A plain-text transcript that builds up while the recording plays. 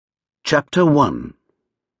Chapter 1.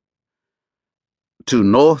 To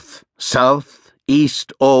north, south,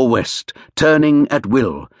 east, or west, turning at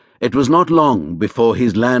will, it was not long before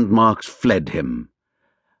his landmarks fled him.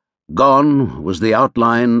 Gone was the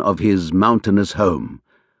outline of his mountainous home.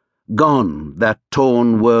 Gone that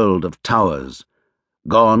torn world of towers.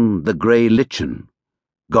 Gone the grey lichen.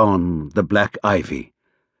 Gone the black ivy.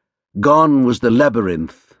 Gone was the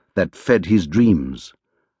labyrinth that fed his dreams.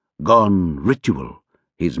 Gone ritual,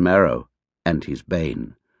 his marrow and his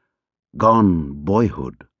bane. Gone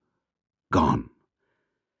boyhood. Gone.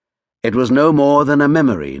 It was no more than a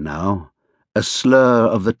memory now, a slur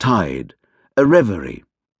of the tide, a reverie,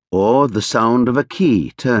 or the sound of a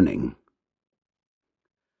key turning.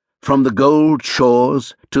 From the gold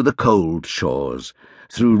shores to the cold shores,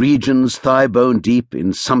 through regions thigh-bone deep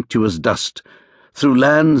in sumptuous dust, through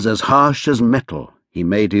lands as harsh as metal, he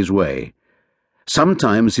made his way.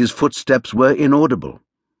 Sometimes his footsteps were inaudible.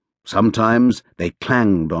 Sometimes they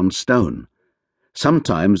clanged on stone.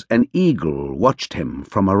 Sometimes an eagle watched him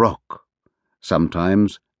from a rock.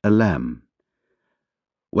 Sometimes a lamb.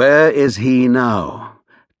 Where is he now,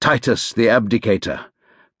 Titus the abdicator?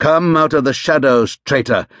 Come out of the shadows,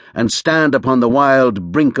 traitor, and stand upon the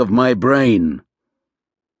wild brink of my brain.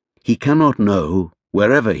 He cannot know,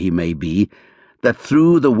 wherever he may be, that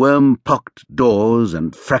through the worm-pocked doors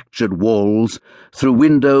and fractured walls, through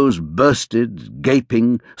windows bursted,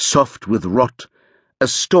 gaping, soft with rot, a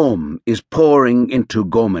storm is pouring into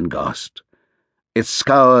Gormenghast. It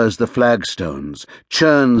scours the flagstones,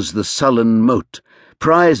 churns the sullen moat,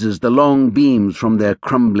 prizes the long beams from their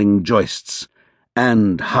crumbling joists,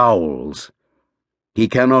 and howls. He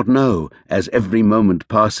cannot know, as every moment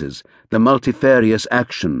passes, the multifarious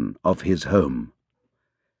action of his home.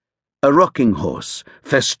 A rocking horse,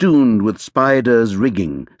 festooned with spiders'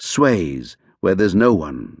 rigging, sways where there's no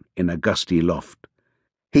one in a gusty loft.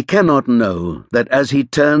 He cannot know that as he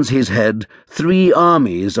turns his head, 3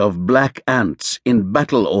 armies of black ants in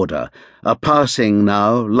battle order are passing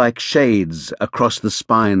now like shades across the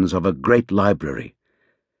spines of a great library.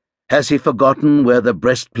 Has he forgotten where the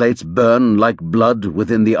breastplates burn like blood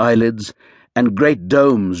within the eyelids, and great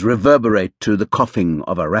domes reverberate to the coughing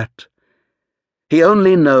of a rat? He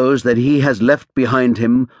only knows that he has left behind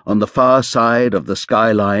him, on the far side of the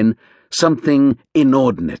skyline, something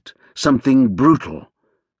inordinate, something brutal,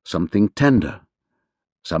 something tender,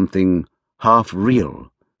 something half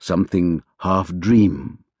real, something half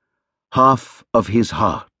dream, half of his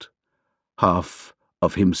heart, half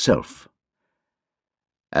of himself.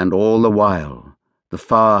 And all the while, the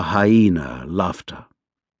far hyena laughter.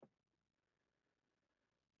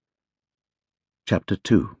 Chapter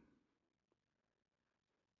 2.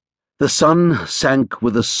 The sun sank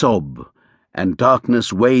with a sob, and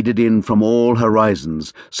darkness waded in from all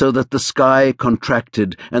horizons, so that the sky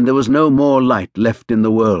contracted and there was no more light left in the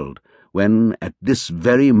world, when, at this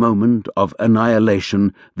very moment of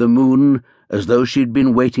annihilation, the moon, as though she'd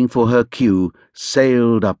been waiting for her cue,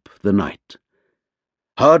 sailed up the night.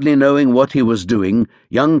 Hardly knowing what he was doing,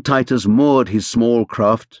 young Titus moored his small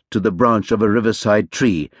craft to the branch of a riverside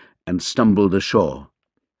tree and stumbled ashore.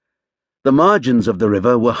 The margins of the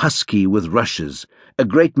river were husky with rushes, a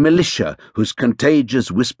great militia whose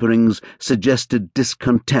contagious whisperings suggested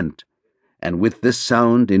discontent, and with this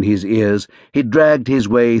sound in his ears he dragged his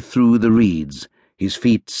way through the reeds, his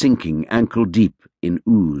feet sinking ankle-deep in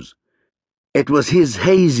ooze. It was his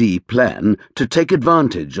hazy plan to take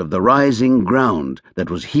advantage of the rising ground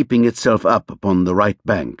that was heaping itself up upon the right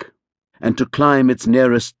bank, and to climb its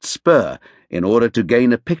nearest spur in order to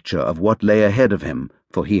gain a picture of what lay ahead of him,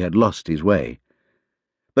 for he had lost his way.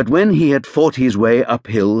 But when he had fought his way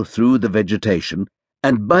uphill through the vegetation,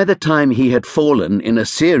 and by the time he had fallen in a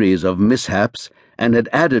series of mishaps and had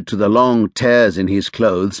added to the long tears in his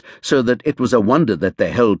clothes so that it was a wonder that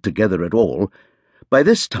they held together at all, by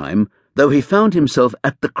this time, though he found himself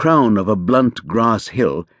at the crown of a blunt grass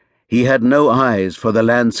hill, he had no eyes for the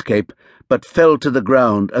landscape, but fell to the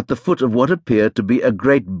ground at the foot of what appeared to be a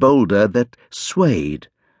great boulder that swayed.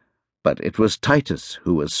 But it was Titus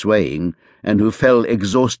who was swaying, and who fell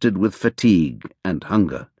exhausted with fatigue and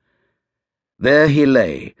hunger. There he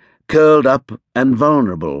lay, curled up and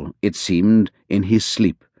vulnerable, it seemed, in his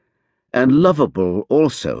sleep, and lovable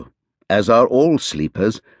also, as are all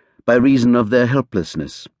sleepers, by reason of their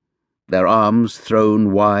helplessness, their arms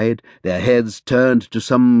thrown wide, their heads turned to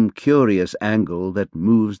some curious angle that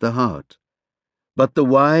moves the heart. But the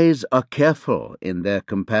wise are careful in their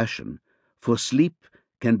compassion, for sleep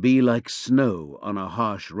can be like snow on a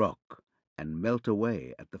harsh rock, and melt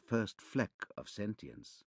away at the first fleck of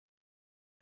sentience.